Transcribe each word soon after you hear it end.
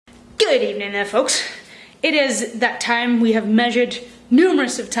Good evening there, folks. It is that time we have measured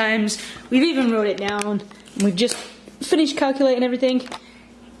numerous of times. We've even wrote it down. And we've just finished calculating everything.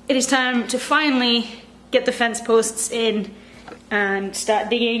 It is time to finally get the fence posts in and start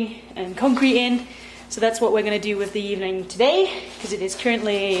digging and concreting. So that's what we're going to do with the evening today, because it is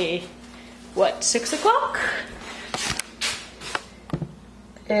currently, what, 6 o'clock?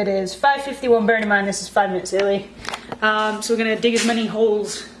 It is 5:51, bearing in mind this is 5 minutes early. So we're going to dig as many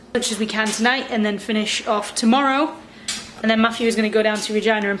holes as we can tonight and then finish off tomorrow. And then Matthew is going to go down to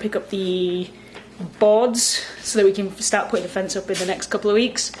Regina and pick up the boards so that we can start putting the fence up in the next couple of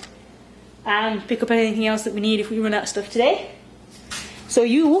weeks. And pick up anything else that we need if we run out of stuff today. So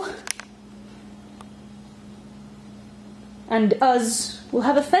you and us will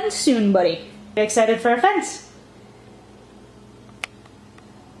have a fence soon, buddy. You excited for a fence?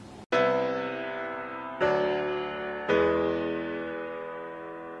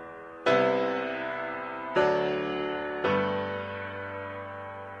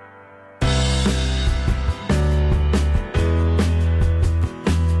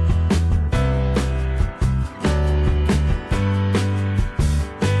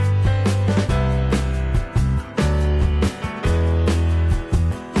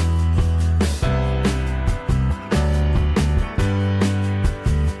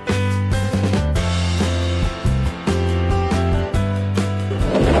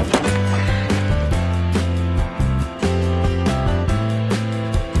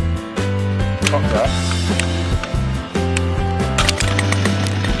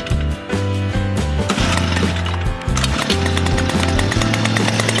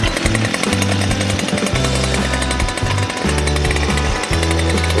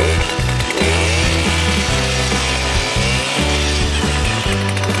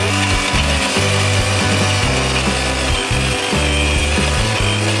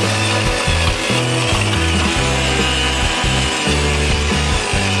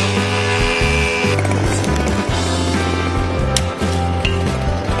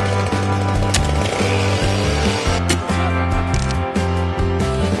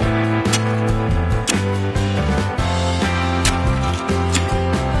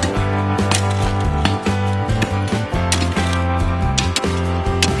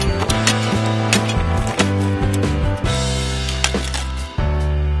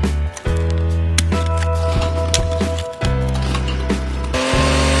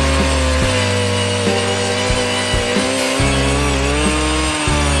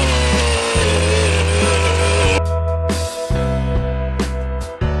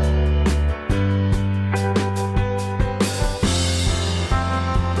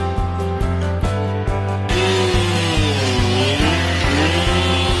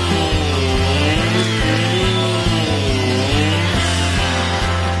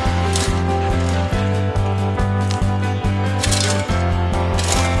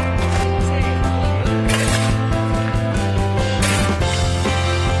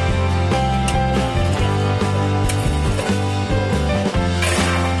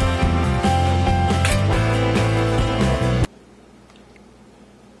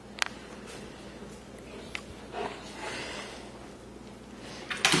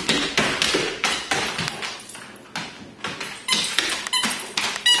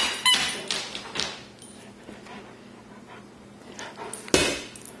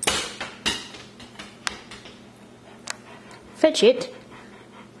 Fetch it.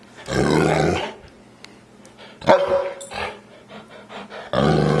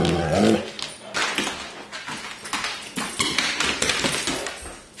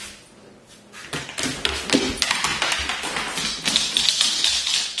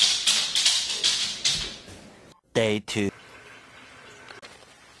 Day 2.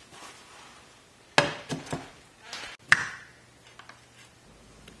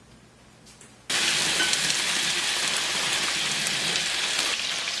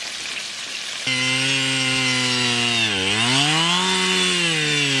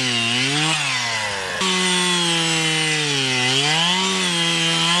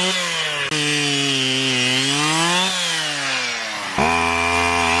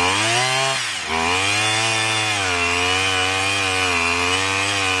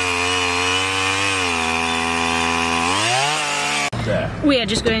 We are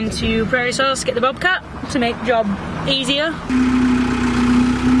just going to Prairie Source, get the Bobcat to make the job easier.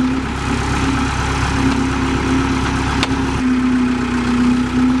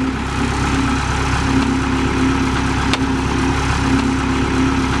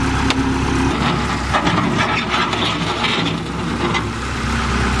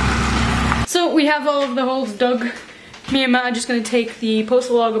 So we have all of the holes dug. Me me and Matt are just going to take the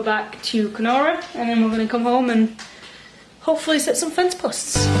postal logger back to Kenora, and then we're going to come home and hopefully set some fence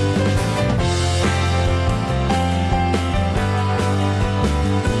posts.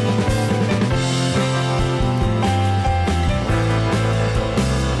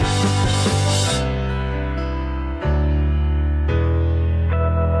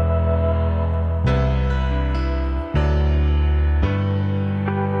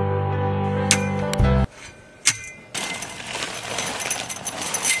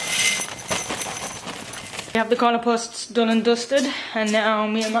 We have the corner posts done and dusted, and now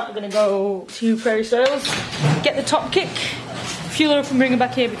me and Matt are going to go to Prairie Styles, get the top kick, fuel her up and bring her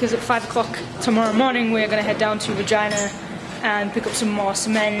back here, because at 5 o'clock tomorrow morning we're going to head down to Regina and pick up some more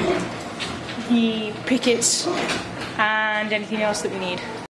cement, the pickets and anything else that we need.